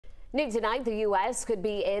New tonight, the U.S. could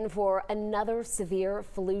be in for another severe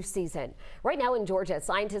flu season. Right now in Georgia,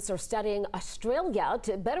 scientists are studying Australia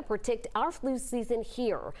to better predict our flu season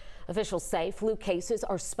here. Officials say flu cases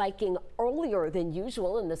are spiking earlier than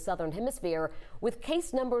usual in the southern hemisphere, with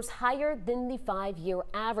case numbers higher than the 5-year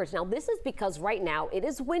average. Now, this is because right now it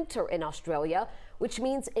is winter in Australia, which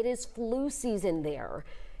means it is flu season there.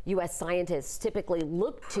 U.S. scientists typically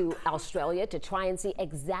look to Australia to try and see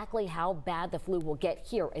exactly how bad the flu will get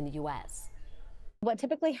here in the U.S. What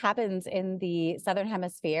typically happens in the southern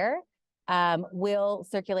hemisphere will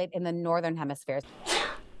circulate in the northern hemisphere.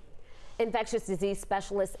 Infectious disease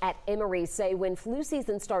specialists at Emory say when flu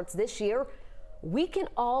season starts this year, we can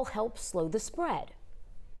all help slow the spread.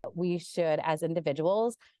 We should, as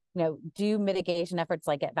individuals, do mitigation efforts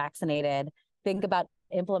like get vaccinated, think about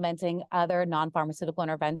implementing other non-pharmaceutical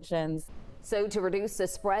interventions. So to reduce the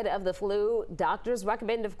spread of the flu, doctors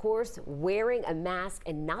recommend, of course, wearing a mask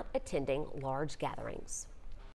and not attending large gatherings.